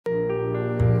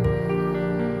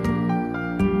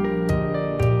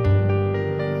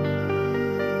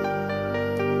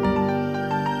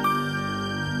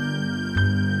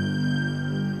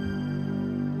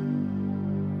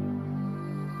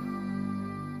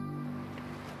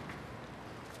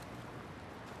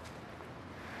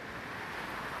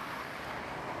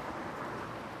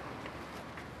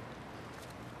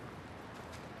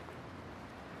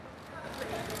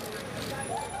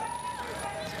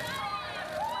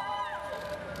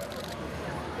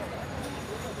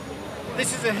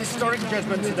This is a historic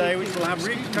judgment today which will have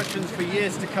repercussions for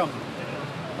years to come.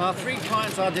 Our three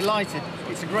clients are delighted.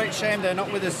 It's a great shame they're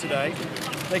not with us today.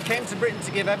 They came to Britain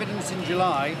to give evidence in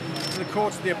July to the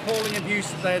court of the appalling abuse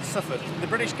that they had suffered. The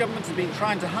British government has been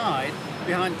trying to hide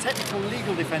behind technical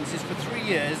legal defences for 3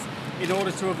 years in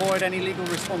order to avoid any legal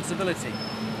responsibility.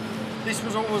 This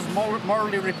was always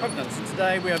morally repugnant, and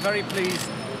today we are very pleased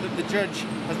that the judge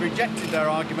has rejected their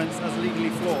arguments as legally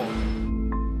flawed.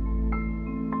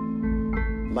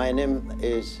 My name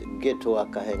is Getua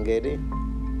Kahengeri.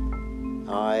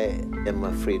 I am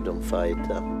a freedom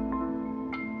fighter.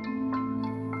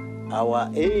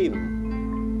 Our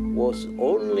aim was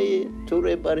only to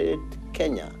liberate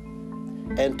Kenya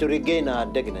and to regain our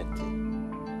dignity.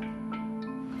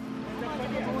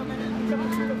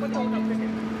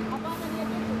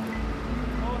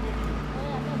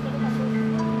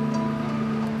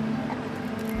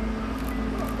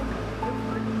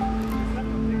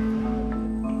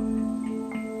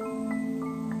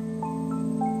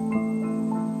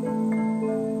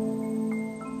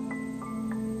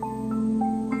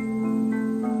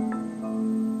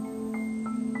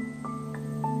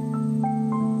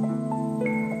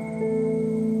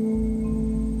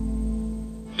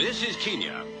 This is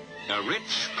Kenya, a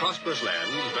rich, prosperous land,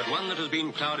 but one that has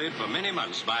been clouded for many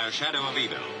months by a shadow of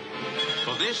evil.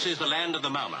 For this is the land of the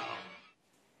Mau Mau.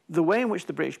 The way in which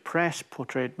the British press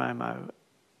portrayed Mau Mau,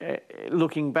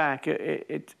 looking back,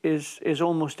 it is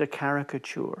almost a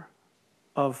caricature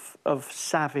of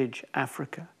savage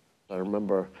Africa. I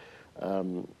remember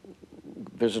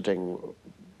visiting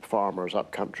farmers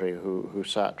up country who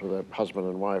sat with a husband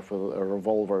and wife with a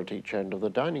revolver at each end of the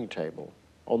dining table,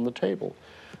 on the table.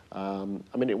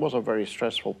 I mean, it was a very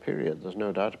stressful period, there's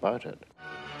no doubt about it.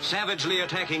 Savagely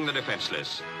attacking the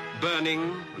defenseless,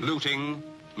 burning, looting,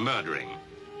 murdering.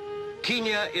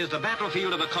 Kenya is the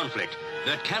battlefield of a conflict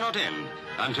that cannot end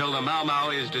until the Mau Mau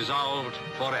is dissolved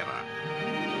forever.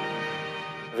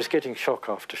 I was getting shock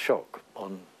after shock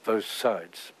on both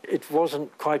sides. It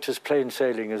wasn't quite as plain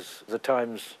sailing as the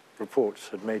Times reports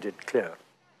had made it clear.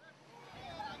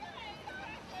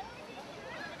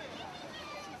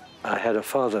 I had a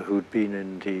father who'd been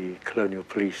in the colonial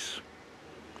police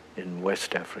in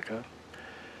West Africa,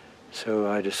 so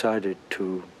I decided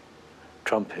to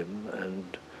trump him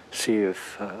and see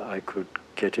if I could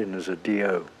get in as a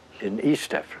DO in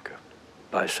East Africa.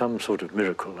 By some sort of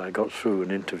miracle, I got through an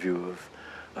interview of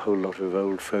a whole lot of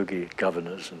old fogey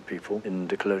governors and people in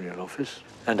the colonial office.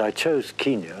 And I chose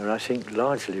Kenya, and I think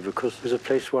largely because it was a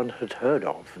place one had heard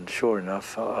of. And sure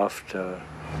enough, after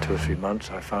 2 or 3 months,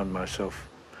 I found myself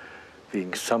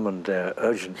being summoned there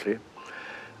urgently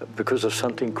because of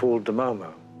something called the Mau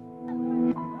Mau.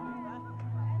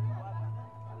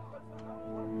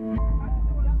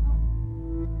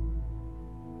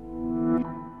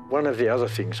 One of the other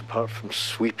things, apart from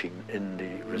sweeping in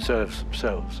the reserves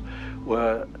themselves,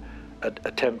 were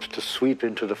attempts to sweep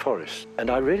into the forest. And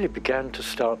I really began to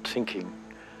start thinking,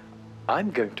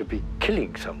 I'm going to be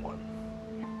killing someone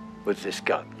with this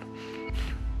gun.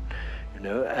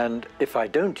 And if I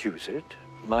don't use it,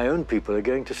 my own people are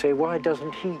going to say, why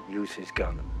doesn't he use his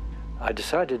gun? I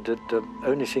decided that the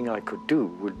only thing I could do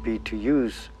would be to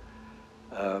use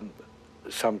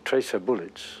some tracer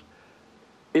bullets.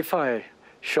 If I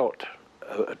shot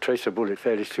a tracer bullet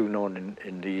fairly soon on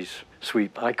in these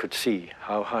sweep, I could see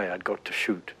how high I'd got to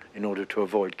shoot in order to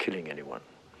avoid killing anyone.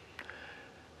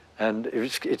 And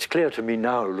it's clear to me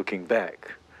now, looking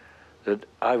back, that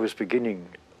I was beginning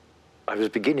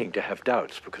to have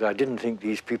doubts because I didn't think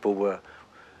these people were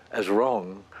as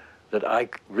wrong that I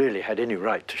really had any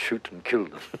right to shoot and kill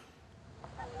them.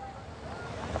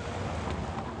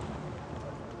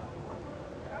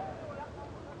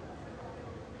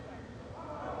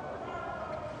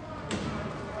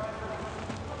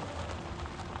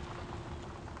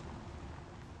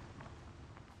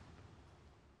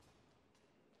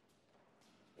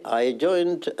 I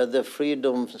joined the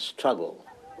freedom struggle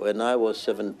when I was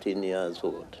 17 years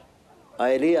old.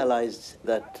 I realized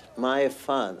that my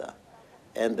father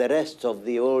and the rest of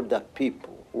the older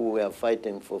people who were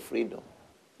fighting for freedom,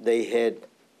 they had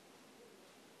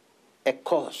a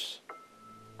cause,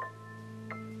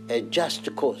 a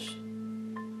just cause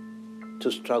to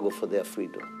struggle for their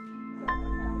freedom.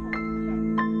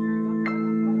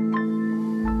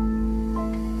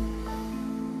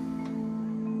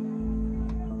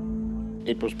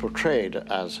 It was portrayed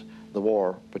as the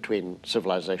war between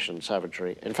civilization and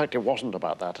savagery. In fact, it wasn't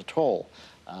about that at all,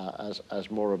 as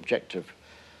more objective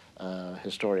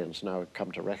historians now have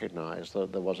come to recognize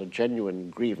that there was a genuine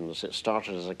grievance. It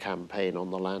started as a campaign on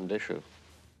the land issue.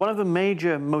 One of the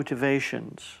major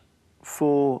motivations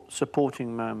for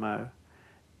supporting Mau Mau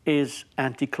is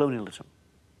anti-colonialism,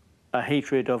 a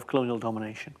hatred of colonial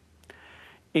domination.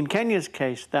 In Kenya's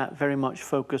case, that very much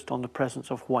focused on the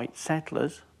presence of white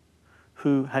settlers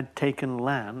who had taken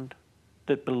land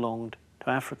that belonged to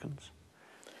Africans.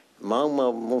 Mau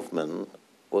Mau movement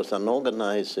was an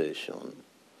organization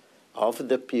of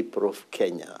the people of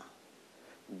Kenya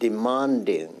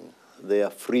demanding their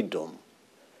freedom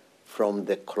from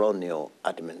the colonial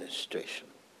administration.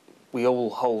 We all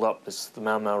hold up the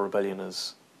Mau Mau rebellion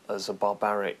as a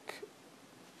barbaric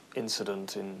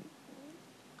incident in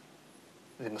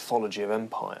the mythology of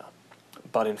empire.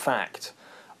 But in fact,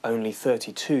 only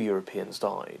 32 Europeans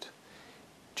died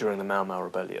during the Mau Mau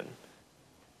rebellion.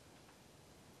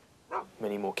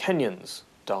 Many more Kenyans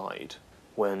died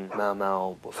when Mau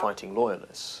Mau were fighting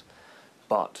loyalists.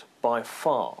 But by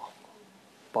far,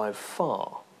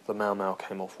 the Mau Mau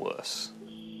came off worse.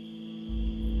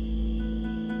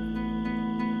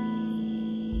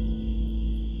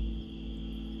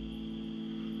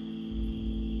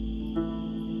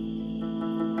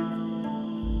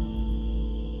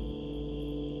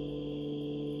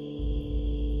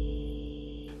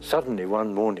 Suddenly,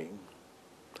 one morning,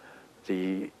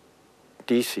 the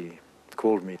DC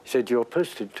called me. He said, "You're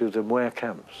posted to the Mwer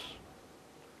camps."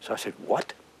 So I said,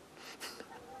 "What?"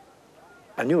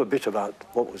 I knew a bit about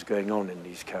what was going on in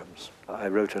these camps. I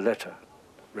wrote a letter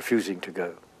refusing to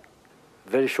go.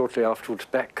 Very shortly afterwards,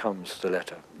 back comes the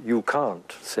letter. You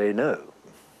can't say no.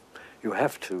 You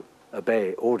have to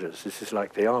obey orders. This is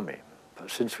like the army.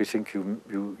 But since we think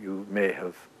you may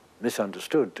have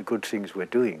misunderstood the good things we're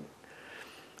doing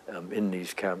in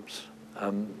these camps,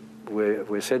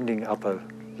 we're sending up a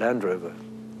Land Rover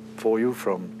for you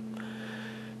from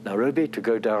Nairobi to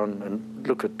go down and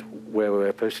look at where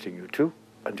we're posting you to,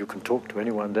 and you can talk to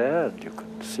anyone there, and you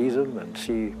can see them and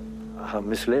see how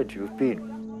misled you've been.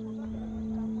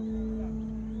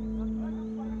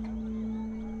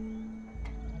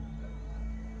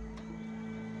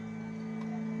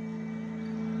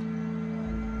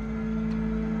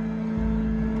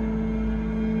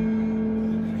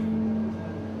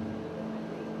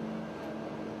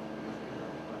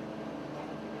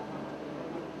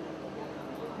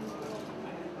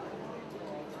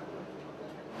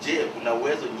 Je, kuna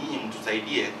uwezo nyinyi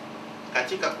mtusaidie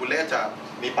katika kuleta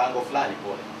mipango fulani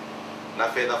pole na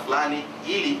fedha fulani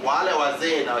ili wale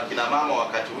wazee na wakina mama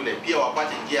wakati ule pia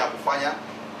wapate njia ya kufanya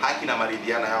haki na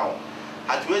maridhiano yao.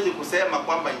 Hatuwezi kusema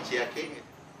kwamba nchi ya Kenya.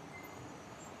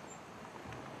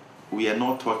 We are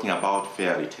not talking about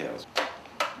fairy tales.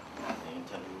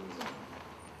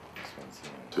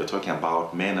 We are talking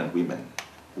about men and women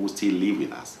who still live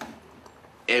with us.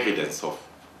 Evidence of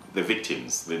the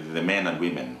victims, the men and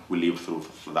women who lived through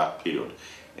that period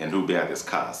and who bear the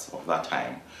scars of that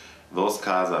time. Those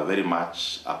scars are very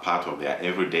much a part of their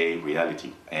everyday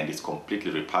reality, and it's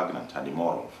completely repugnant and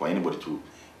immoral for anybody to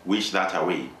wish that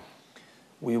away.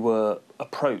 We were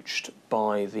approached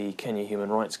by the Kenya Human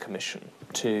Rights Commission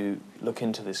to look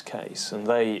into this case, and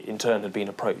they in turn had been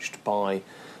approached by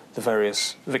the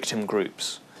various victim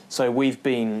groups. So we've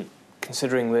been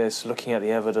considering this, looking at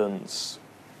the evidence.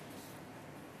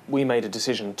 We made a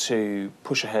decision to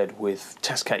push ahead with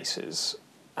test cases,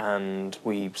 and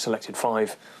we selected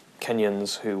 5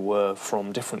 Kenyans who were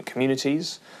from different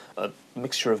communities, a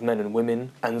mixture of men and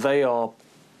women, and they are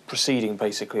proceeding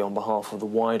basically on behalf of the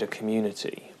wider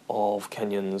community of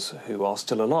Kenyans who are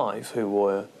still alive who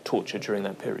were tortured during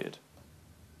that period.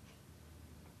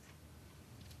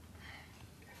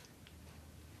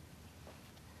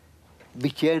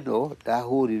 Bicheno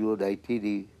tahurirwo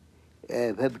daitiri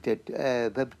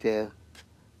February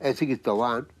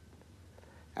 61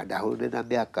 and ahune na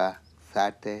miaka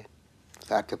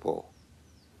 34.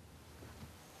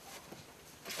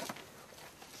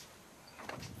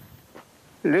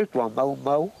 Rĩtwa Mau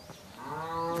Mau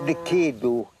nĩ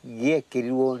kĩndũ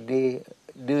gĩekĩrirwo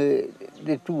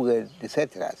nĩ tuge nĩ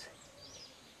settlers,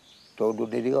 tondũ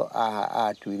nĩrĩo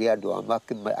atuire andũ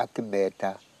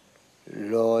akĩmeta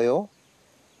loyo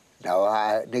na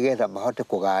nĩgetha mahote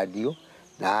kũgandio,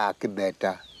 na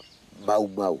akĩmeta Mau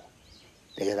Mau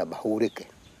nĩgetha mahũrĩke.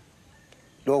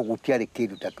 No gũtiarĩ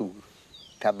kĩndũ ta kĩu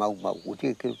ta Mau Mau,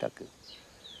 gũtirĩ kĩndũ ta kĩu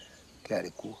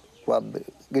kĩarĩ kuo.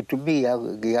 Gĩtũmi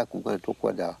gĩa kuuga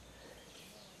nĩtũkwenda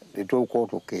nĩtũgũkorwo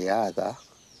tũkĩyatha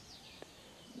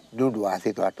nĩ ũndũ wa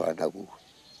thĩna watwarana naguo,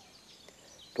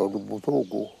 tondũ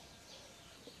mũthũngũ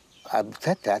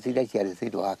settlers iria ciarĩ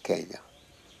thĩinĩ wa Kenya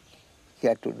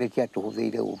nĩ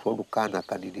ciatũhũthĩire tondũ kana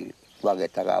kanini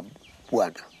twagetaga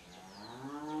bwana,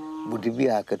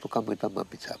 mũtumia wake tũkamwĩta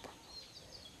Mami Saba,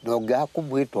 na ũngĩaga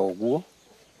kũmwĩta ũguo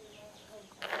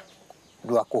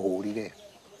no akũhũrire.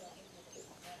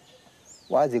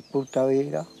 Wathiĩ kũruta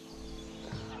wĩra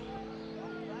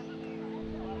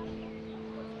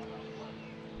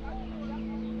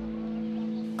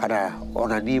kana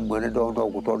ona ni mwene ndo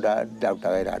gutonda ndauta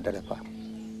wira ndereba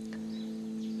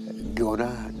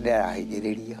ngiona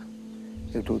ndarahinyiriria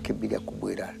nitu kibiria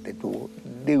kumwira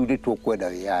niu kwenda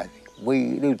wiathi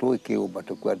niu tukiumba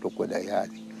tukwenda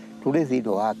wiathi tuli thiini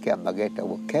wa kiama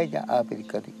getagwo Kenya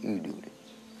African Union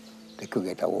nikio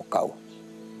getagwo KAU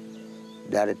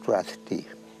ndari trustee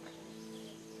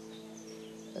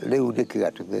riu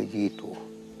nikigatumia nyitwo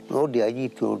no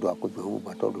ndianyitwo ndu wa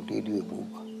kumihuma tondu ndiwe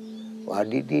muma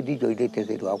ndijoinĩte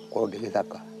thĩinĩ wa gũkorwo ndĩ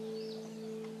gĩthaka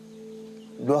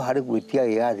no harĩ gwĩtia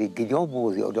wĩyathi nginya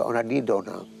ũmũthĩ ona niĩ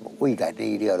ndona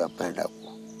ũiganĩire ũrĩa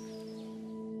mendaguo.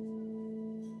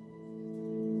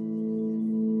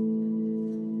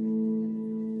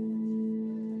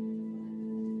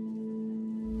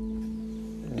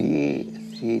 Niĩ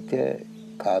thiĩte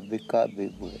kambĩ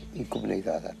ĩmwe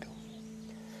 16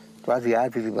 twathiaga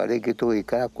thithinga rĩngĩ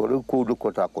tũgĩikara kuo rĩu kũu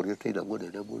nĩkuo twakũrire thĩna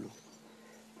mũnene mũno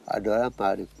andũ arĩa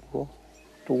marĩ kuo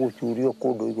tũgũcurio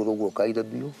kũndũ igũrũ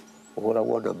guokainamio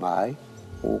ũhũragwo na maĩ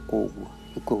gũkũ ũguo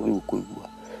nĩkuo rĩu kũigua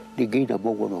ndingĩinama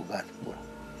ũguo no ngathimũra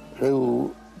rĩu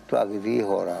twagĩthiĩ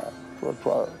hora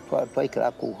twaikara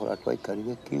kũu hora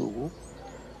twaikarire kiugũ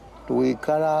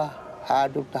tũgĩikara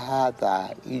handũ ta ha thaa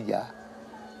 4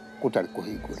 gũtarĩ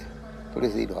kũhingũre tũrĩ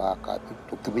thĩinĩ wa kambĩ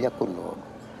tũkĩmenya kũrĩ ũndũ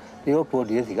rĩrĩa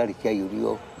tuonire thigari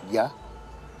ciaiyũrio nja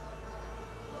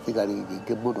thigari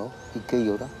nyingĩ mũno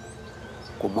ikĩiyũra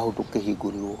kuma hau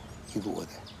tũkĩhingũrirwo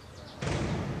ithuothe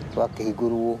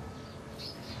twakĩhingũrirwo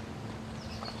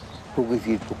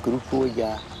tũgĩthiĩ tũkĩrutwo nja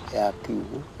ya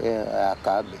kiugũ ya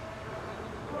kambĩ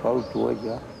twarutwo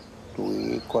nja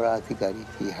tũgĩkora thigari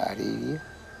ciĩharĩirie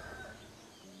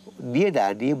niĩ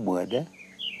naniĩ mwene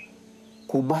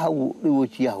kuma hau rĩu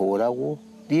ciahũragwo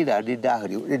niĩ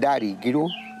naniĩ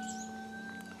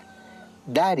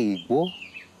ndaringwo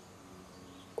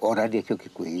ona ndiacoki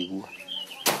kwĩigua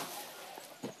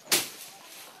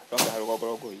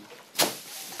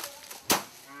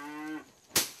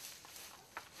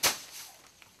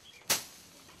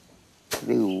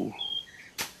rĩu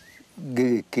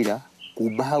ngĩgĩkĩra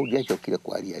kuma hau ndiacokire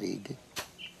kwaria rĩngĩ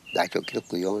ndacokire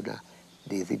kwĩyona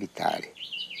ndĩ thibitarĩ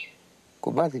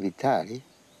kuma thibitarĩ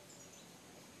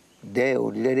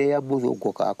ndeyonire rĩrĩa mũthũngũ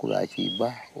okaga kũracimba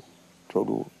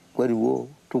tondũ kwerirwo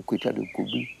tũkuĩte andũ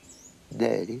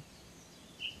 12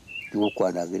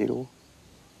 nĩgũkwanagĩrĩrwo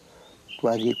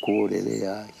twathiĩ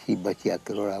kũrĩrĩra cimba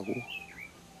ciakĩroragwo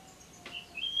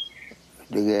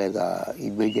nĩgetha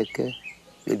imenyeke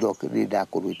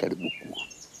nĩndakorwo itarĩ mũkuo.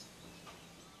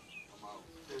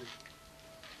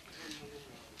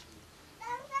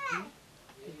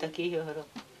 Takihoro.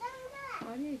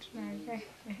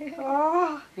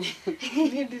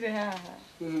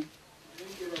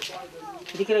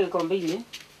 Ndikira gikombe-inĩ.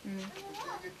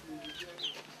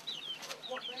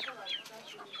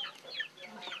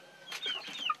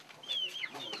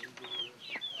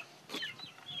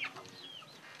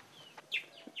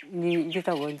 Ni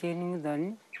njĩtagwo Jane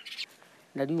Muthoni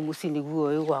na rĩu mũciĩ nĩguo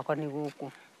ũyũ gwakwa nĩ gũkũ.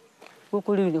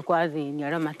 Gũkũ rĩu nĩ kwa athĩni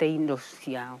arĩa mate indo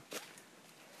ciao.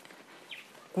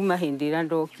 Kuma hĩndĩ ĩrĩa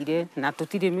ndokire na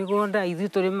tũtirĩ mĩgũnda ithuĩ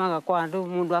tũrĩmaga kwa andũ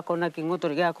mũndũ akona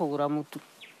kĩng'ũtũrĩ gĩa kũgũra mũtu.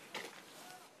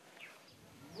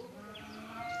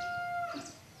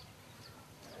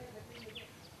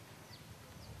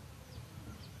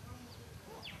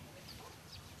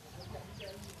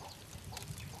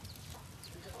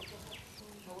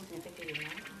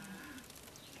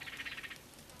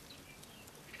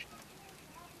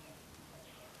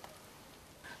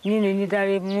 Nini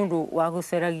ndarĩ mũndũ wa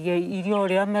gũceragia irio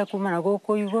ũrĩa mekumana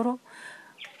gũkũ igũrũ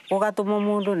ũgatũma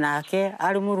mũndũ nake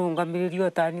arĩ mũrũngamĩrĩri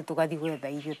otani tũgathiĩ gwetha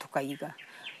irio tũkaiga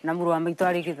na mũrũ wa maitũ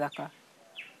arĩ gĩthaka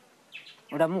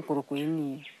ũrĩa mũkũrũ kwĩ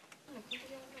niĩ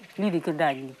niĩ nĩkĩo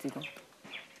ndanyitirwo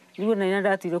rĩu na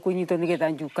ndatuire kũnyitwo nĩgetha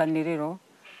njukanĩrĩrwo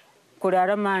kũrĩ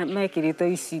arĩa mekĩrĩtwo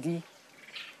iciri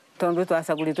tondũ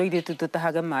twacagũrĩtwo airĩtu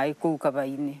tũtahage maĩ kũu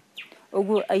kaba-inĩ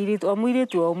ũguo o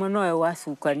mũirĩtu o ũmwe nowe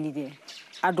wacukanire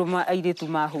andũ airĩtu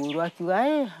mahũrwo akiuga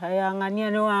aya ng'ania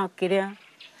nĩ wa kĩrĩa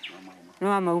nĩ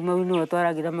wa mau nĩwe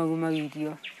twaragĩra mau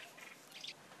irio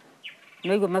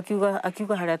naigua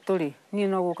akiuga harĩa tũrĩ niĩ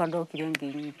no gũka ndokire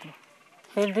ngĩnyitwo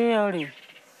hĩndĩ ĩyo rĩ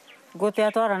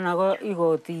gũtĩa twaranago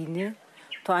igoti-inĩ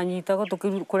twanyitagwo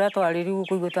kũrĩa twarĩ rĩu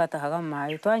kũigua twatahaga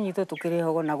maĩ twanyitwo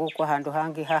tũkĩrehagwo na gũkũ handũ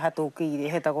hangĩ haha tũkĩire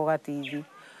hetagwo Gatithi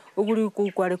ũguo rĩu kũu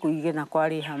kwarĩ kũige na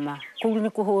kwarĩ hama kũu nĩ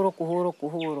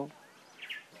kũhũrwo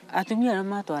atumia arĩa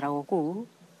matwaragwo kũu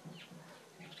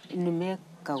nĩ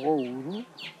mekagwo ũru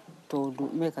tondũ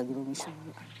mekagĩrwo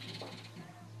gĩcũhĩ.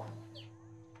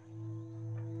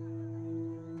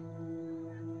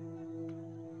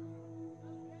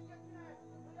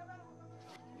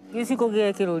 Gĩciko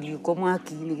gĩekĩrwo riko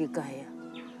mwaki-inĩ gĩkahĩa.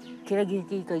 Kĩrĩa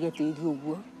gĩikagia tĩri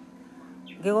ũguo.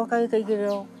 Gĩgoka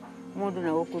gĩkaigĩrĩrwo mũndũ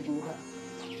na gũkũthuha.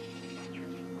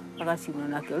 Agacina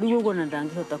nakĩo. Rĩu ũguo na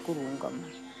ndangĩhota kũrũngama.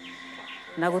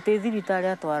 Na gũtĩ thibitarĩ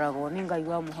atwaragwo nĩ Ngai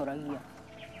wamũhoragia.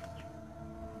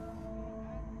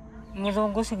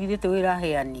 Mũthũngũ ũcio githĩ wĩra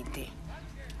aheanĩte.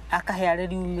 Akahe arĩa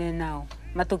rĩu me nao.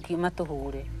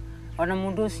 Matũhũre. Ona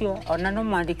mũndũ ũcio, ona no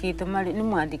mwandĩkĩte nĩ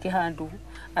mwandĩke handũ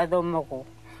athomagwo.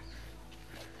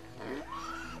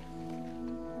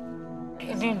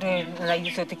 Ithuĩ na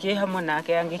ithuĩ tũtikĩrĩ hamwe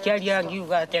nake, angĩkĩaria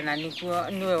angiuga atĩ na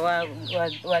nĩwe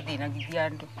wathĩnagithia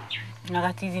andũ. Na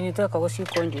gatithi nĩ tweka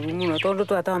gũciĩko njũru mũno, tondũ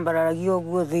twatambararagia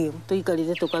ũguo thĩ,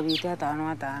 tũikarĩte tũkabĩte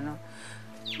atano.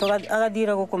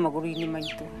 Agathiĩra gũkũ magũrũ-inĩ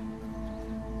maitũ.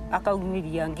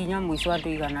 Akaumĩria nginya mũico andũ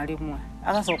 100.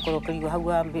 Agacokoroka riu hau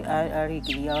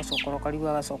arĩkĩria agacokoroka riu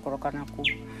agacokoroka nakũu.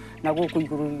 Na gũkũ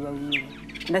igũrũ riu aumĩre.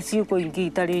 Na ciĩko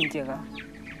ingĩ itarĩ njega.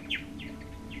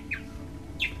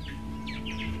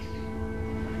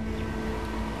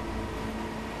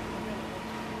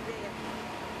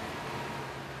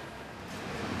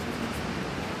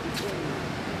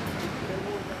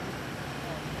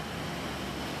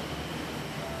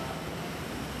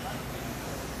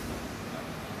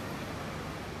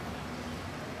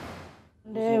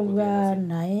 Ndeuga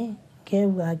naye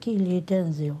keuga akilite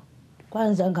nzio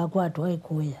kwanza ngakwatwa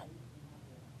ikuya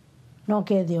no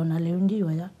kethio na leo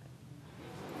ndio ya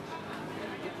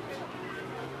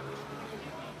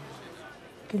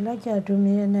kila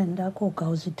kyatumie nenda kuka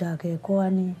usitake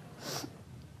kwani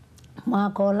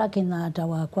makola kinata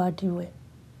wakwatiwe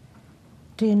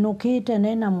tinukite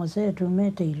nena musetu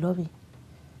mete ilobi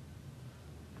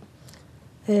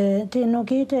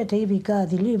tinukite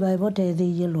teibikathi liba bote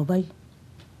thiye lobai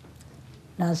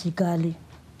na sikali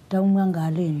taumwa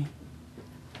ngalini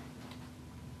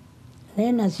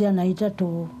nena ciana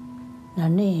itatu na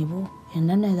nibu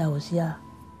enene thaucia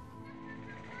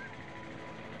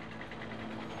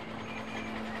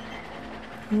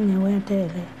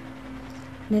niwetele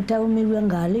nitaumiwe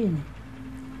ngalini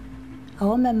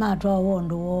aome matwa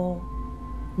wondu wo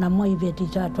na moibeti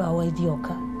tatwa wa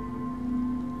Ithioka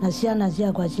na ciana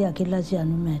ciakwa cia kila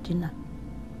cianu metina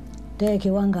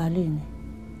teke wa ngalini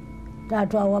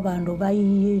tatwa wa bandu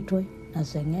baiyitwe na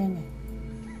seng'eng'e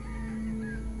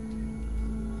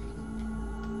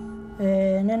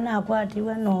nena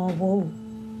kwatiwe nobu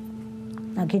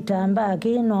na kitambaa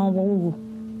kinobu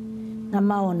na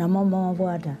maona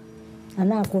momobwata na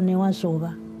nakuniwa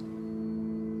suba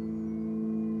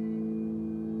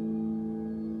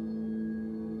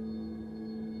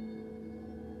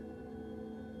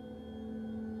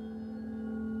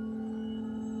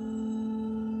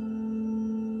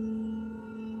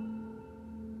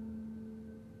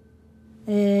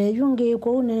yungi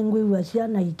ko ne ngwiwa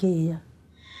ciana ikia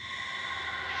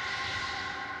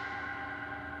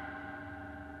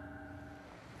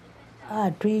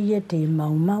atwiye te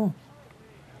maumau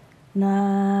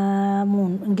na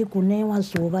ngikunewa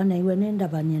suba na iwe nenda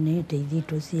banya ne te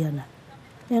thito ciana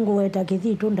ngweta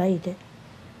kithito ndaite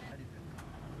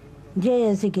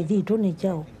je sikithito ni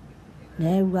chao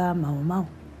newa maumau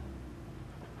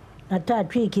na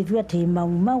tatwi kithwa te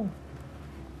maumau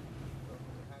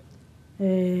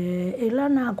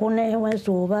ilana kunewa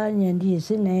suba nyendi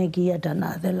sine kiata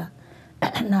nathela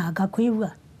na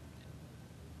akakwiwa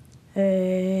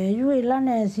yu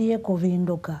ilana siye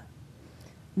kuvinduka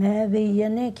na thiye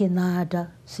ne kinata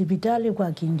sibitali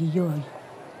kwa Kingiyoi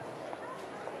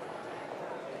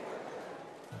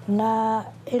na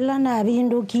ilana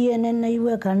vindukie nene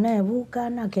iwe kanebu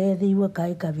kana kethiwe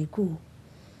kaika viku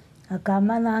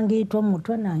akamanangitwa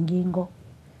mutwe na ngingo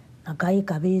na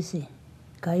kaika bisi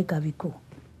kaika viku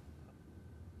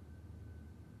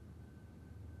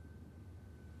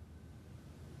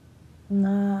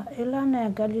na ilana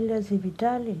kalile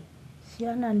sibitali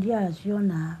siana ndia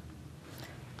siona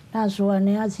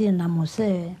nasuane asi na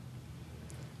mose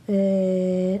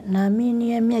na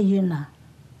mini emyina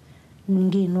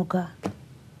nginuka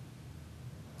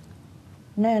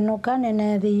nenuka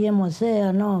nenethiye mose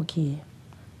anoki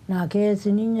na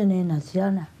kesi ninye nena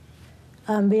siana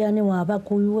ambia ni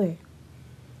wabakuiwe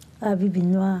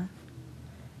abibinywa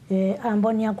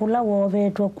ambonia kula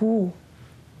wovetwa ku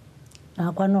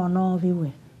na kwa nono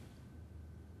viwe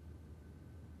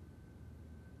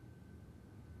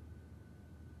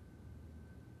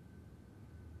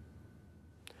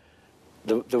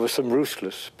There were some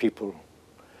ruthless people.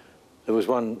 There was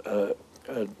one a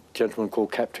gentleman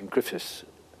called Captain Griffiths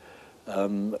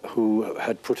who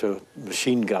had put a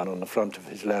machine gun on the front of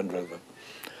his Land Rover.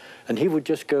 And he would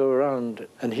just go around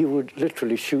and he would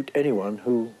literally shoot anyone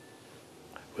who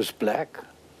was black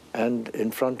and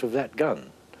in front of that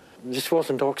gun. This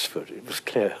wasn't Oxford, it was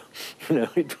clear. You know,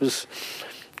 it was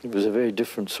a very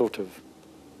different sort of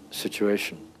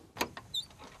situation.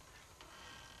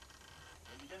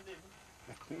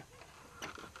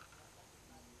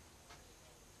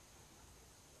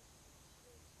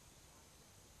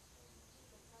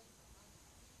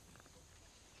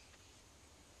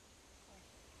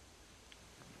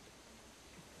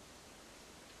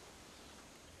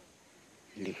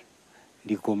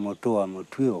 Ndikomotoa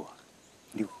motwio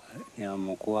ya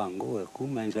mokwangu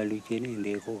wekumanza lucheni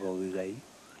ndeko kawigai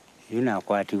yuna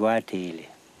kwati watile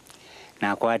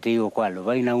na kwati yo kwalo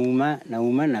vai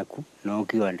nauma naku no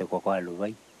kiwande kwa kwalo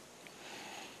vai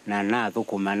na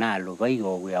thukuma nalo vai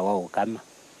o ya wao kama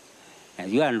na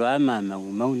yando ama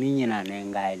uninyi na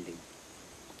nengaile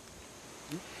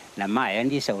na maya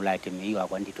ndi saulati miwa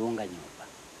kwa nditunga nyumba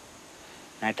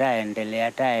na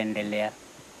taendelea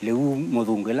leu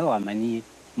modungela wa mani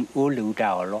ole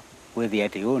utaolo wethi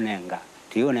ati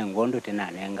tione ngondo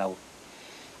tena nenga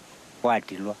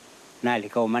watilwa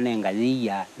nalika umanenga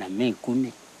liya na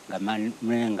mekune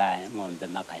ngamenga ng'ombe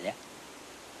makaya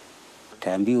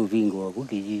tambi uvingo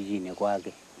wakutijijine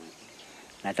kwake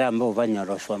na tamba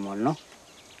uvanyoroswa mono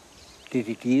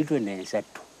titititwe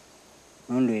nensatu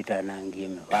nondo itanangie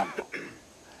mivambo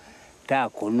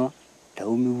takuno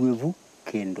taumiwevu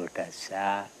kendo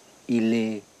tasa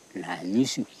ile na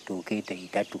nyusu tokete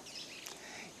itatu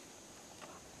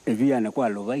eviana kwa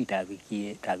lova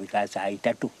tabika saa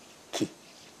itatu ki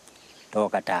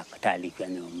toka talikwa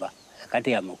nyumba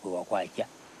kati ya mkuu kwacha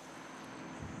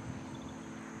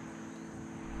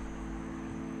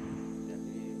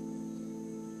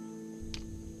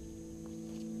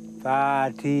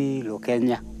Pati lo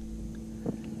Kenya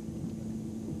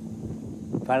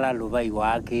pala lova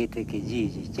iwake te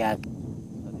kijiji chake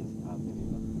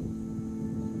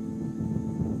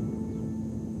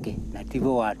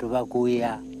nativo watu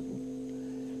vakuya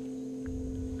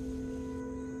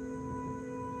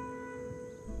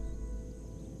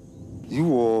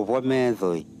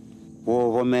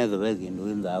wo vometho vekindu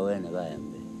indawene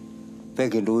vaembe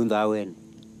vekindu indawene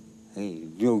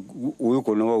yo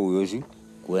uyukono wa uyosi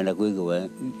kuenda kwikiwa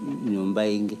nyumba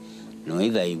ingi no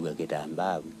ithaiwa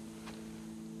kitambaa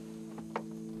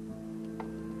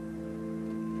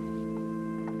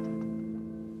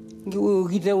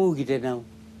ukite nao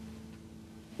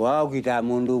waukita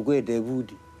mundu ukwete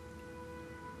vuti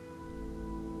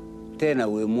tena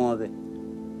we mwobe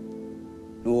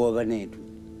nuwoba netu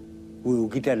we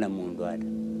ukita na mundu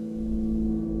ata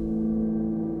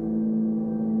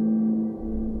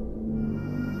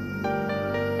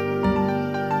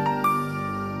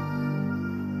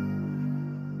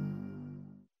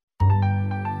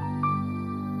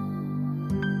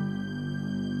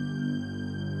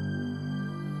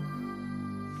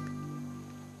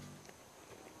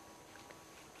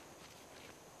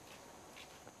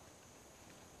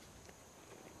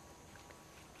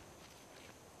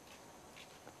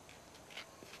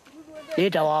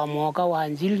Ita wa mwaka wa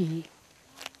njili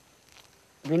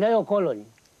vinayo koloni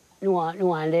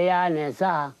niwande ya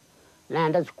nesa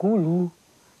naenda skulu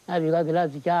na vika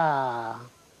kilasi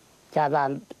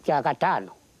cha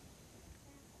katano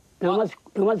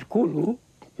noma skulu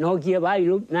nokie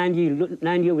bailo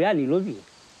nandi uyali lobi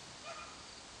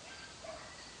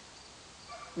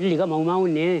ili kama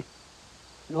umaune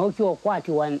nokio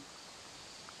kwati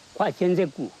kwa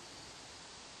chenzeku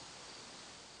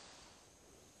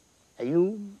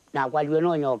ayu na kwaliwe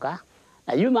no nyoka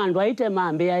ayu mandu aite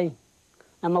mambe ai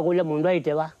na makule mundu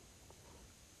aite ba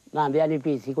mambe ali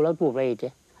pisi kula tu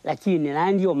aite lakini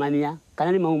na ndio mania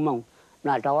kana ni maumau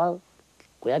na tawa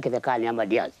kuyake tekani amba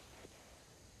diazi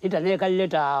itane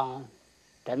kaleta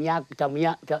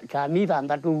tamia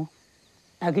ndatu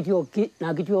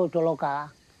na kitio toloka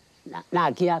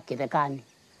na kia kitekani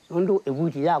ndu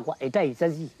ebuti yakwa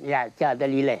itaisasi ya cha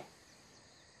dalile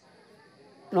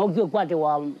no kio kwate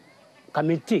wa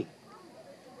kamiti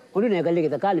uli nekale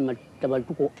kitakali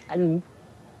matabatuko anu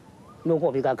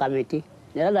noko fika kamiti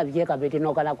nela vije kamiti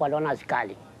nokala kwa dona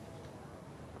askali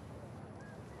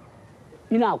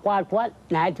ina kwatwa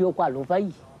na atio kwa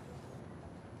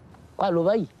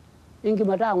luvai ingi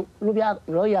mata lubya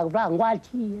loya kwa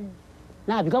ngwati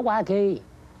na vika kwake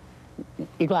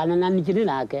itwana nani chini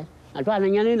nake atwana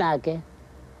nyani nake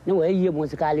ni weiye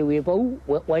musikali wepo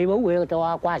we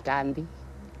tawa kwa tambi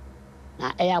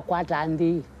na ea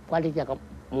kwatandi kwatija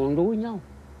mundu nyao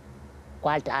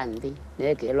kwatandi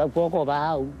neke lo poko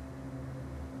bao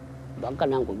baka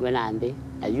nangu gwenande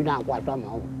ayuna kwatwa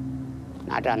mau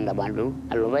natanda bandu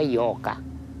aloba yoka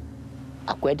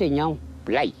akwete nyao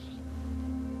play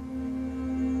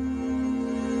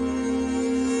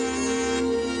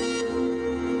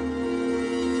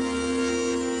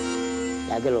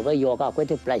lo ba yo ka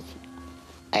kwete place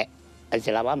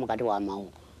asila ba mkati wa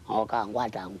mau oka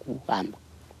ngwata nku kamba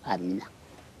amina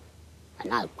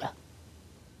anakwa.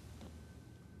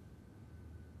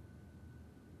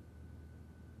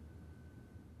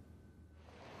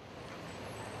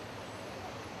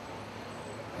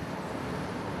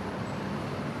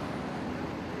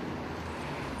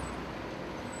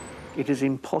 It is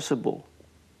impossible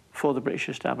for the British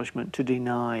establishment to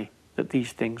deny that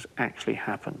these things actually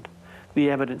happened. The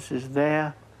evidence is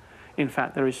there. In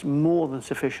fact, there is more than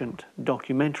sufficient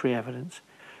documentary evidence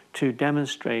to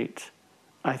demonstrate,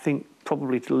 I think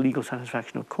probably to the legal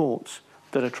satisfaction of courts,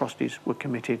 that atrocities were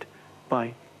committed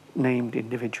by named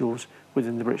individuals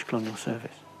within the British Colonial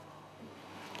Service.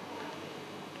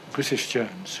 British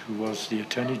Jones, who was the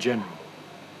Attorney General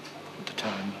at the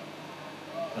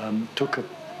time, took a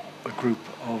group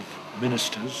of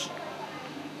ministers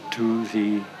to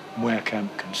the Mwer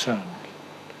camp concerned,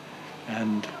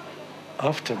 and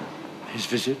after his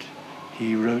visit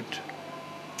he wrote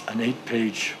an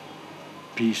 8-page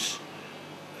piece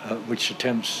which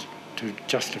attempts to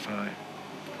justify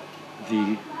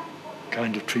the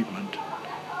kind of treatment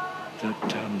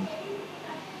that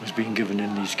was being given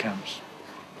in these camps.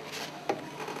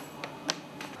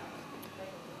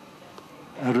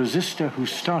 A resistor who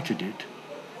started it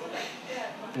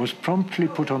was promptly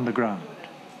put on the ground,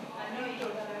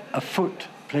 a foot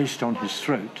placed on his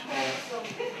throat,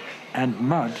 and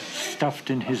mud stuffed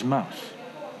in his mouth,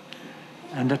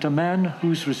 and that a man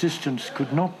whose resistance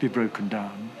could not be broken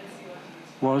down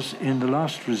was, in the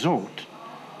last resort,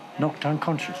 knocked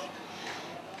unconscious.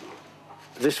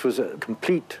 This was a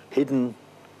complete hidden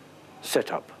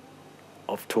setup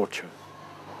of torture.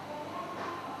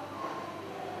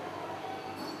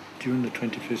 June the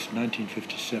 25th,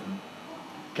 1957,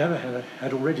 Gallagher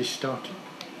had already started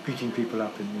beating people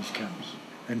up in these camps,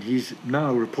 and he's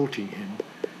now reporting in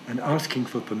and asking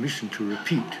for permission to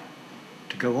repeat,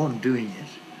 to go on doing it,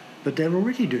 but they're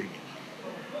already doing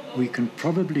it. We can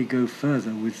probably go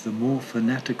further with the more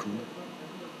fanatical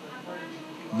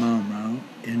Mau Mau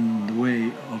in the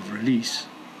way of release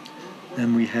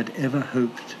than we had ever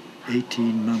hoped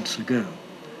 18 months ago.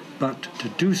 But to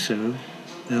do so,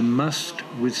 there must,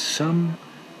 with some,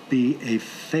 be a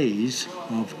phase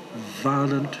of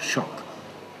violent shock.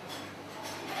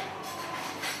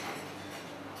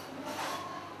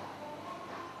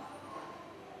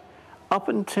 Up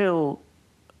until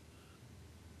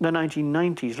the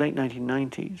 1990s, late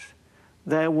 1990s,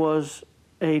 there was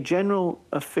a general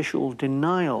official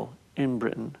denial in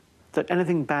Britain that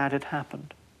anything bad had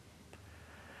happened.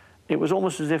 It was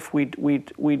almost as if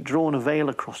we'd drawn a veil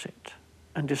across it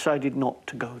and decided not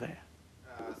to go there.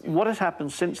 What has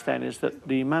happened since then is that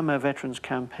the Mau Mau Veterans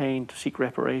Campaign to seek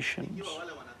reparations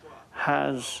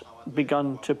has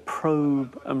begun to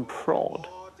probe and prod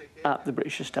at the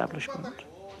British establishment.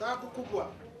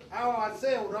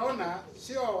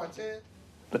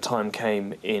 The time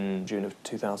came in June of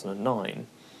 2009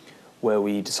 where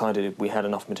we decided we had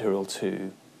enough material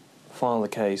to file the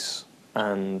case,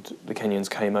 and the Kenyans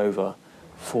came over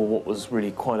for what was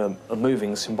really quite a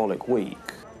moving, symbolic week.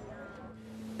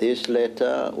 This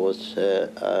letter was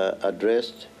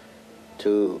addressed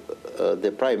to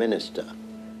the Prime Minister.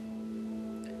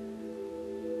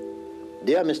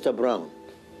 Dear Mr. Brown,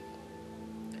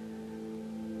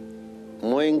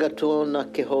 Moinga tuna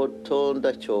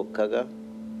kihotonda chokaga,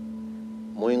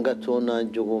 Moinga tuna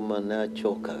jugumana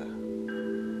chokaga.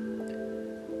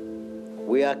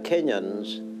 We are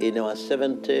Kenyans in our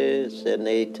 70s and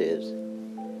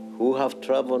 80s who have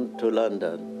traveled to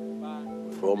London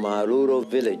from our rural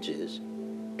villages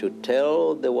to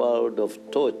tell the world of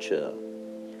torture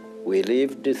we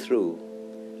lived through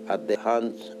at the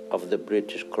hands of the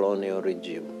British colonial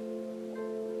regime.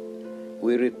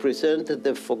 We represent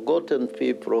the forgotten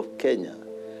people of Kenya,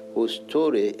 whose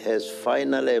story has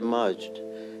finally emerged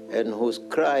and whose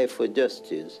cry for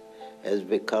justice has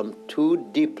become too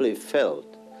deeply felt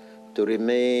to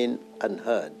remain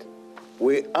unheard.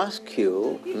 We ask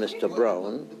you, Mr.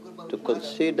 Brown, to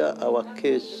consider our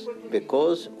case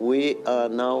because we are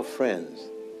now friends.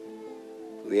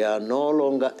 We are no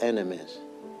longer enemies,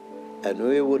 and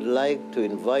we would like to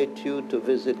invite you to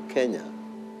visit Kenya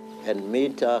and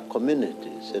meet our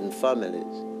communities and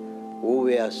families who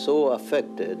were so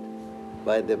affected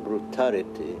by the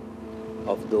brutality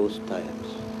of those times.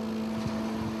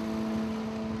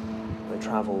 They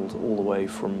travelled all the way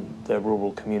from their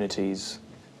rural communities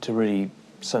to really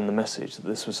send the message that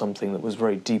this was something that was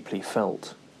very deeply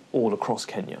felt all across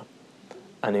Kenya.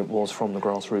 And it was from the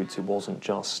grassroots. It wasn't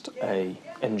just a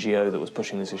NGO that was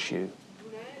pushing this issue.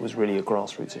 It was really a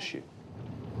grassroots issue.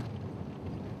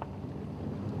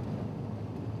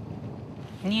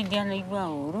 Niĩ ndianaigua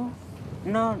ũru,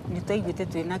 no nĩtwaiguĩte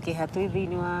twĩna kĩeha twĩ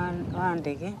thĩinĩ wa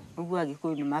ndege, ũguo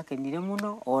Agĩkũyũ nĩmakenire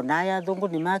mũno, ona aya Athũngũ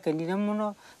nĩmakenire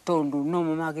mũno, tondũ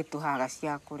nomo magĩtũhaga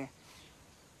cia kũrĩa.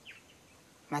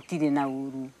 Matirĩ na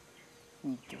ũru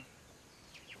witũ.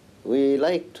 We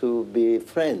like to be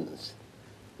friends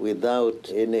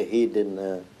without any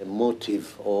hidden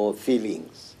motive or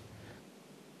feelings.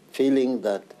 Feeling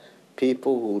that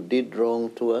people who did wrong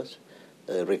to us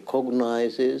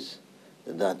recognizes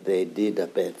that they did a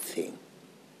bad thing.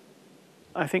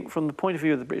 I think from the point of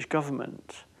view of the British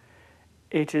government,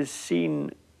 it is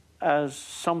seen as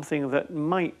something that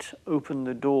might open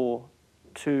the door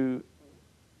to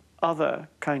other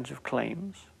kinds of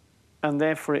claims, and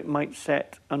therefore it might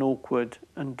set an awkward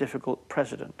and difficult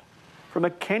precedent. From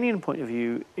a Kenyan point of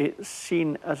view, it's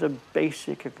seen as a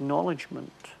basic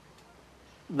acknowledgement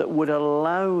that would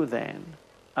allow then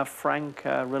a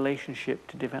franker relationship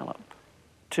to develop.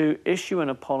 To issue an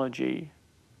apology,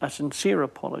 a sincere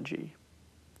apology,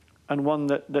 and one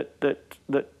that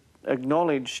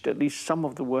acknowledged at least some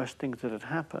of the worst things that had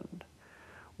happened,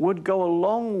 would go a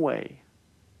long way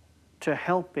to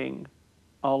helping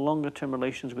our longer-term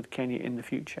relations with Kenya in the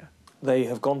future. They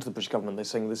have gone to the British government, they're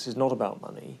saying this is not about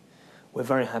money. We're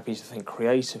very happy to think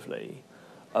creatively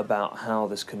about how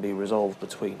this can be resolved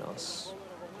between us.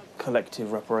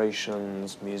 Collective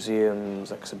reparations,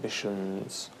 museums,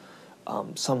 exhibitions,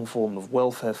 some form of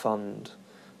welfare fund,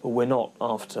 but we're not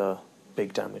after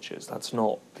big damages. That's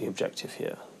not the objective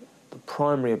here. The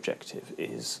primary objective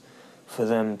is for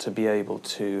them to be able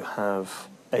to have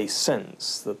a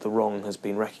sense that the wrong has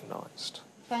been recognised.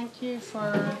 Thank you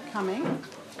for coming.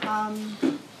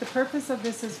 The purpose of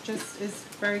this is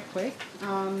very quick,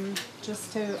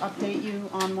 just to update you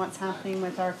on what's happening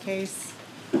with our case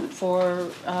for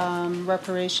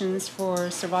reparations for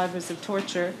survivors of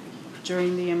torture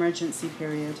during the emergency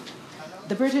period.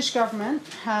 The British government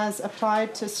has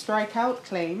applied to strike out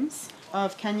claims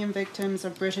of Kenyan victims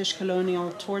of British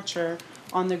colonial torture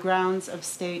on the grounds of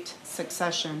state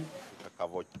succession.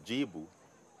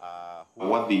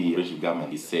 What the British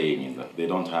government is saying is that they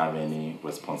don't have any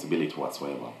responsibility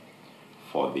whatsoever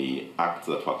for the acts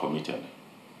that were committed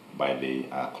by the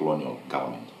colonial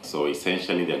government. So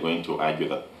essentially they're going to argue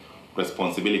that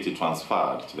responsibility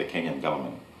transferred to the Kenyan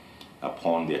government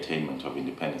upon the attainment of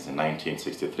independence in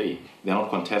 1963. They're not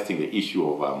contesting the issue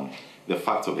of the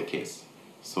facts of the case.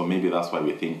 So maybe that's why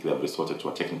we think they've resorted to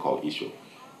a technical issue,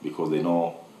 because they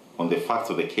know on the facts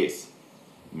of the case,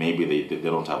 maybe they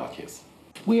don't have a case.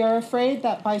 We are afraid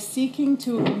that by seeking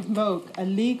to invoke a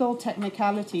legal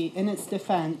technicality in its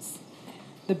defence,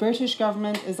 the British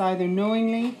government is either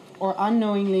knowingly or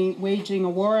unknowingly waging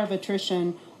a war of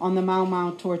attrition on the Mau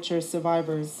Mau torture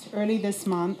survivors. Early this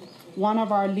month, one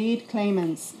of our lead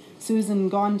claimants, Susan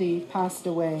Gondi, passed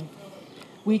away.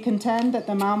 We contend that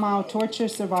the Mau Mau torture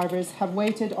survivors have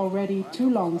waited already too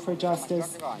long for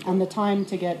justice, and the time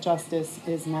to get justice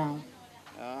is now.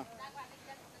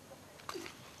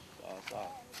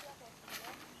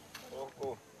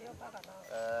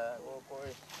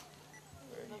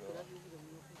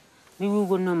 Rĩu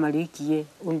ũguo no marikie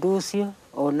ũndũ ũcio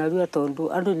o narua tondũ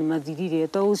andũ nĩ mathirire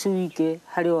to ũcio wike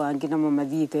harĩ o angĩ namo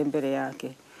mathiĩte mbere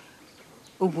yake.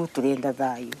 Ũguo tũrenda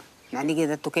thayũ na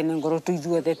nĩgetha tũkene ngoro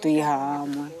tũithuothe twĩ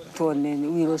hamwe tuone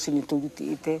wĩra ũcio nĩ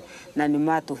tũrutĩte na nĩ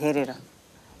matũherera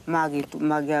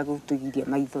magĩa gũtũgiria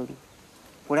maithori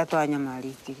ũrĩa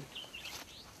twanyamarĩkire.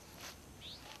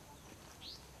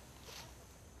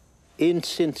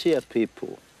 Insincere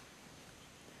people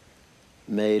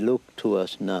may look to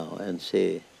us now and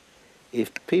say,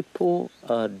 if people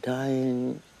are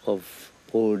dying of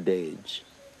old age,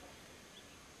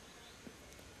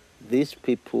 these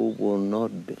people will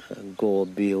not go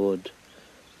beyond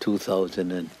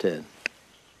 2010.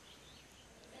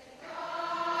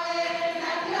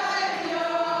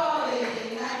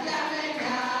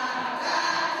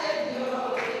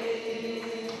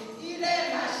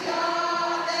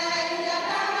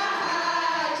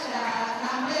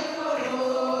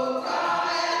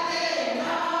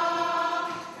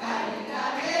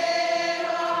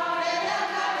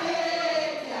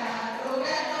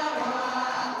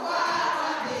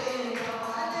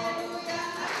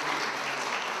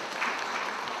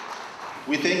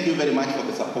 We thank you very much for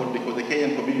the support, because the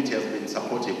Kenyan community has been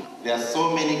supportive. There are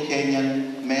so many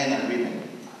Kenyan men and women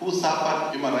who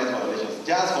suffered human rights violations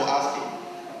just for asking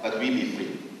that we be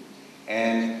free.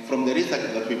 And from the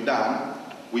research that we've done,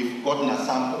 we've gotten a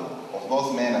sample of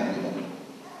those men and women.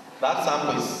 That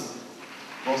sample is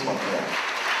those ones there.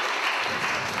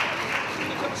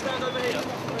 Stand over here.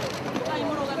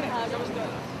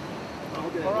 All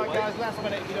right, guys, last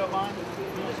minute, if you don't mind.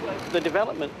 The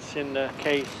developments in the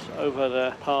case over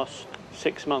the past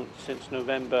 6 months since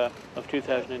November of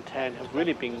 2010 have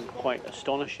really been quite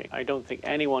astonishing. I don't think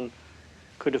anyone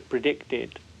could have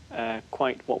predicted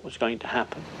quite what was going to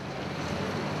happen.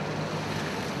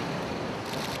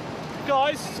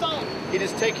 Guys, stop! It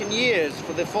has taken years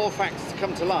for the full facts to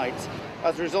come to light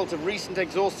as a result of recent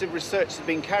exhaustive research that's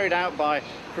been carried out by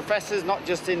professors not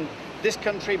just in this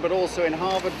country but also in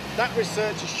Harvard. That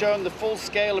research has shown the full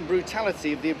scale and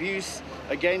brutality of the abuse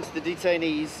against the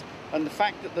detainees and the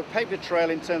fact that the paper trail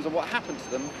in terms of what happened to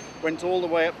them went all the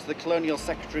way up to the colonial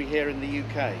secretary here in the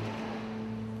UK.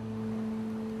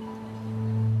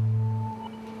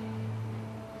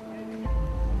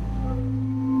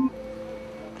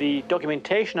 The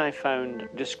documentation I found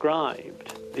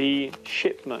described the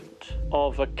shipment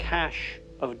of a cache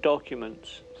of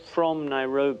documents from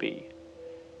Nairobi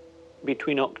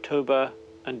between October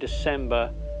and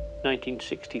December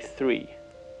 1963.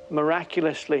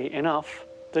 Miraculously enough,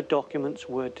 the documents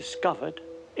were discovered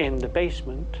in the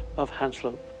basement of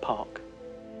Hounslow Park.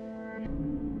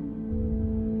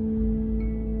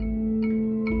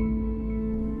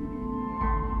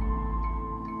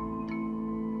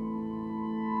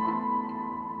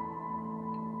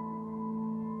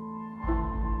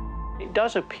 It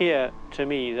does appear to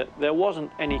me that there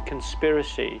wasn't any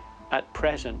conspiracy at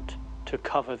present to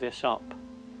cover this up.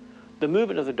 The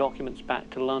movement of the documents back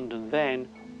to London then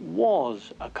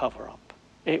was a cover-up.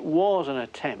 It was an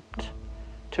attempt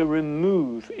to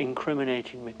remove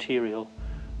incriminating material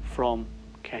from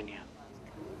Kenya.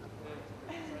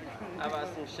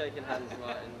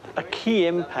 A key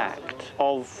impact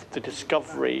of the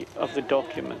discovery of the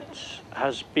documents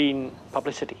has been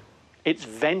publicity. It's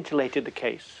ventilated the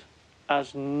case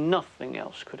as nothing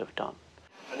else could have done.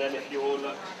 And then if you all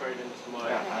look straight into my...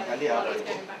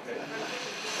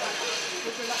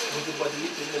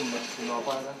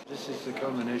 This is the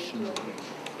culmination of a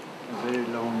very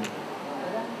long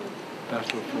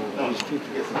battle for these people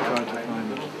who try to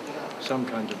find some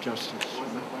kind of justice.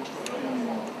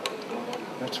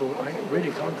 That's all. I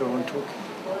really can't go on talking.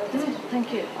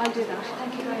 Thank you. I'll do that.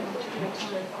 Thank you very much for your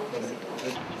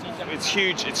time.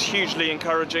 It's hugely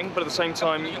encouraging, but at the same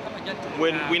time,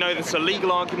 when we know this is a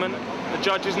legal argument, the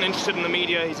judge isn't interested in the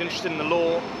media, he's interested in the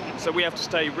law, so we have to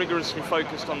stay rigorously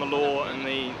focused on the law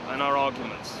and our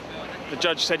arguments. The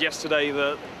judge said yesterday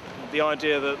that the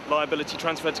idea that liability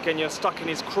transferred to Kenya stuck in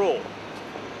his craw,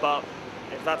 but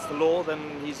if that's the law, then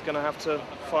he's going to have to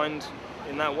find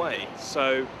in that way.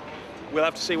 So we'll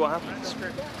have to see what happens.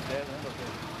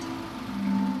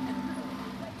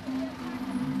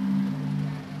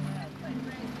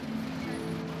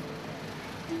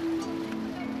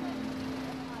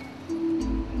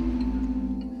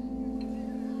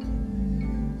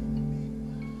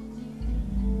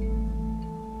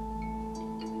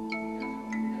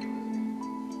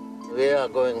 We are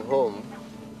going home,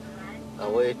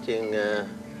 awaiting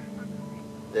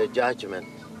the judgment.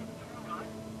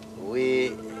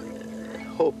 We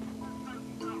hope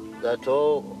that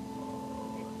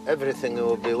everything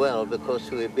will be well, because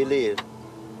we believe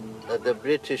that the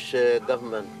British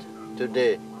government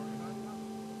today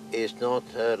is not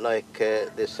like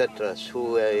the settlers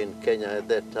who were in Kenya at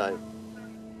that time.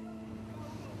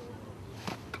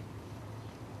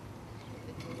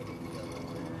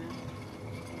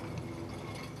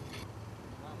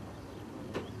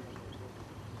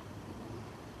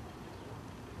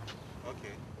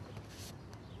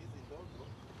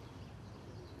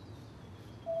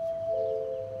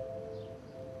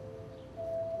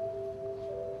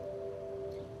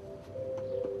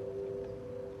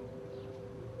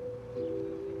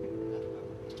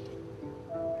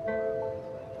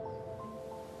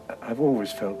 I've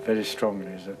always felt very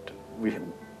strongly that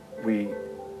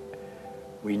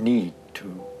we need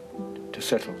to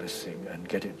settle this thing and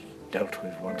get it dealt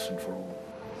with once and for all.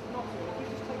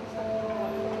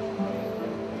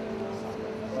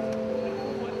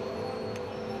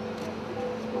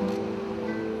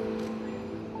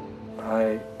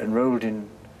 I enrolled in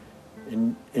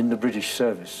the British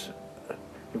service.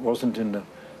 It wasn't in the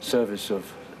service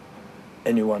of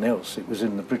anyone else, it was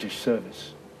in the British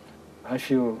service. I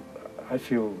feel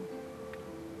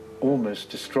almost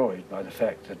destroyed by the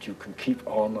fact that you can keep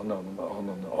on and on and on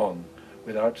and on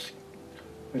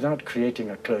without creating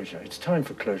a closure. It's time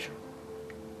for closure.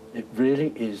 It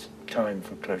really is time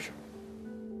for closure.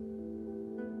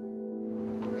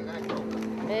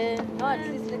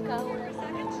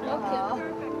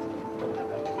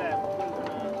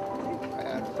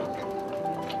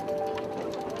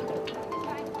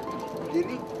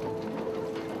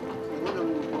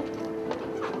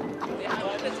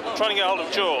 Trying to get hold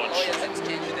of George.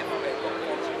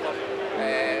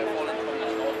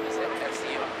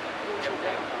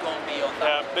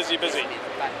 Yeah, busy.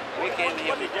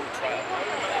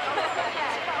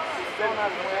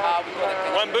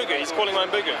 Wambugu, he's calling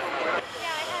Wambugu.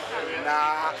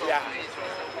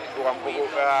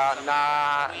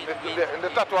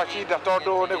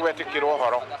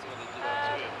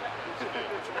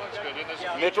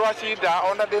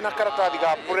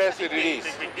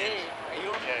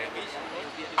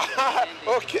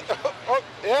 Okay. Oh,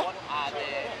 yeah?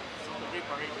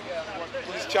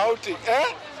 He's shouting,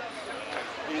 eh?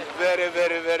 He's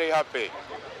very happy.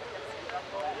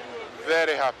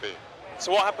 Very happy.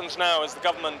 So what happens now is the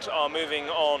government are moving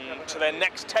on to their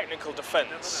next technical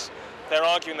defence. They're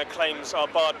arguing their claims are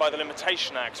barred by the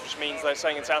Limitation Act, which means they're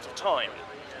saying it's out of time.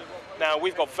 Now,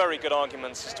 we've got very good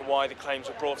arguments as to why the claims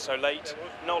were brought so late,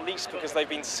 not least because they've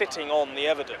been sitting on the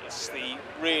evidence, the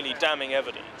really damning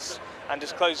evidence, and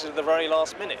disclosed it at the very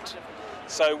last minute.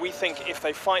 So we think if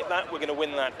they fight that, we're going to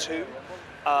win that too,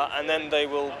 and then they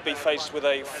will be faced with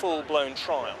a full-blown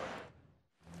trial.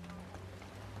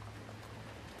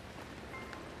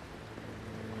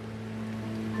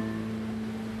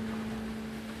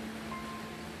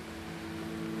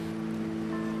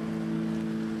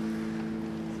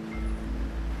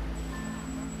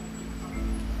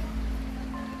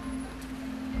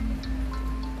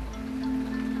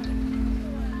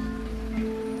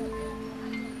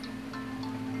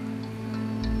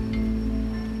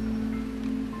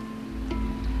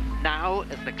 Now,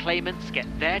 as the claimants get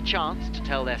their chance to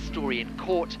tell their story in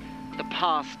court, the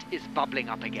past is bubbling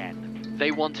up again.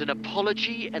 They want an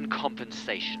apology and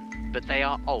compensation, but they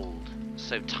are old,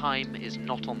 so time is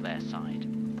not on their side.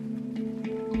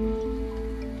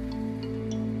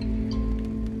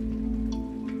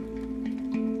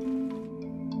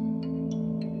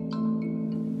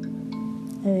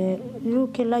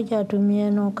 Kila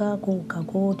kyatumye nokakuuka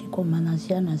kooti komana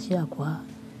ciana ciakwa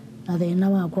na thina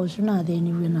wakwa ucio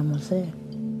nathĩniwe na mũcee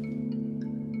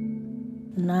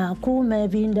na kuma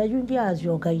ivinda riu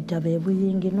ndiacoka itabebu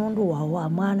yingi nundu wa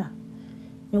mwana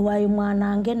ni wai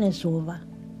mwana ngene cuva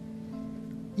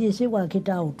jisi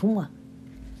gwakita utumwa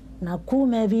na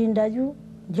kuma ivinda riu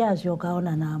ndiacoka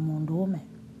ona na mundu ume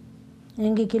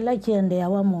ingi kila kiendea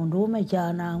wa mundu ume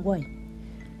kyanangwa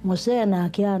mũcee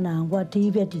nake anangwa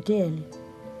tibe titeli.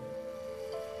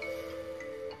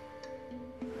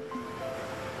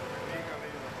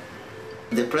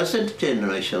 The present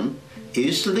generation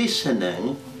is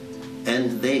listening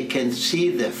and they can see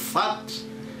the facts.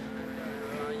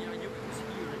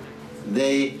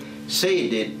 They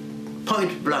said it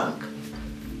point blank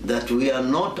that we are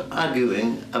not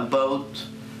arguing about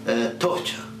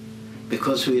torture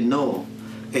because we know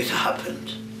it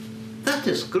happened. That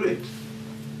is great.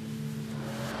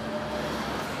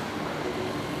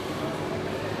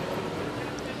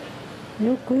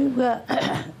 Yukuiga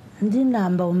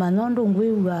ndinamba umanondo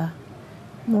ngwiwa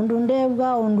mundu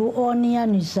ndeuga undu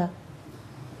onianisa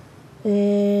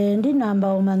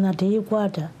ndinamba umanate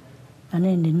ikwata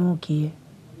anende nukie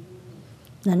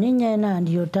na ninyena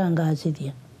ndiyo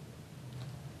tangazithia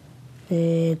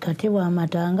kati wa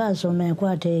matangazo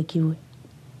mekwatekiwe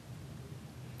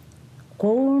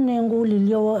kou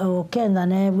nengulilio okenda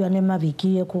nebwa ne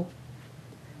mabikie ku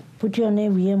putio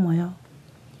nebwie moyo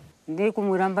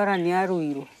ndikumwira mbara ni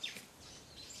aruirwo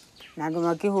na andu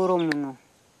makihuro muno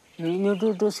ni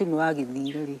ndu sinu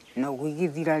agithira ri na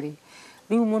gwigithira ri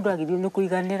riu mundu agirio ni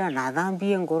kuiganira na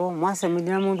thambie ngoro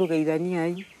mwacemenira mundu geithania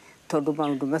ai tondu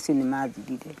maundu macio ni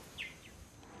mathirire.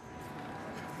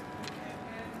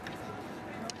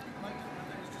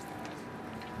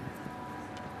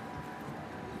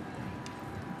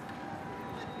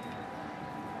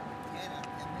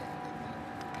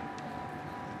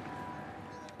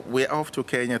 We're off to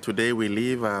Kenya today. We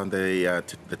leave on the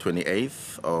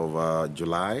 28th of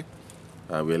July.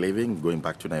 We're leaving, going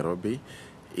back to Nairobi.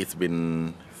 It's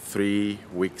been 3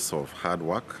 weeks of hard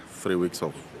work, 3 weeks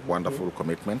of wonderful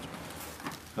commitment.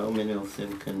 How many of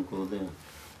them can go there?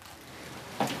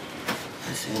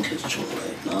 I think it's all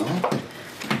right now.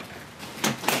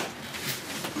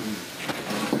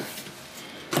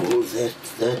 Go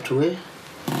that way.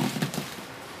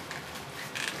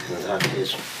 And that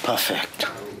is perfect.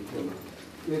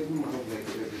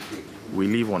 We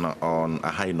live on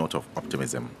a high note of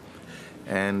optimism.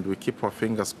 And we keep our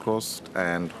fingers crossed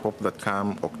and hope that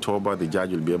come October, the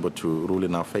judge will be able to rule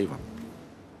in our favor.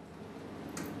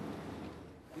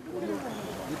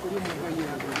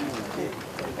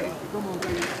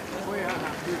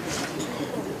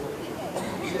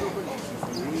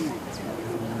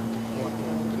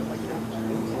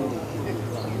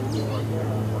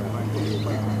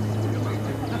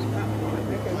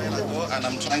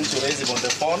 and I'm trying to raise him on the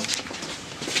phone.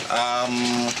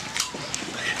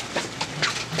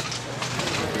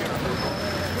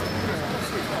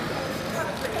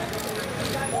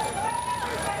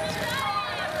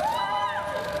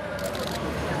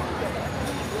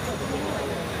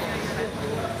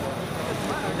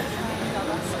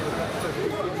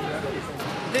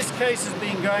 This case has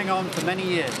been going on for many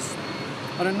years.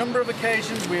 On a number of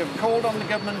occasions, we have called on the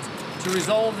government to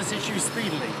resolve this issue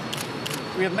speedily.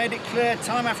 We have made it clear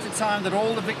time after time that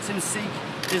all the victims seek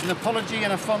is an apology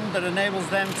and a fund that enables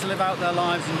them to live out their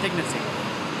lives in dignity.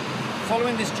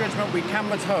 Following this judgment, we can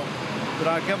but hope that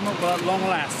our government will at long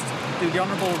last do the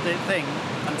honourable thing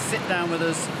and sit down with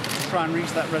us to try and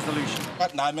reach that resolution.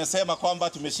 Na amesema kwamba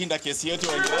tumeshinda kesi yetu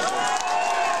Uingereza.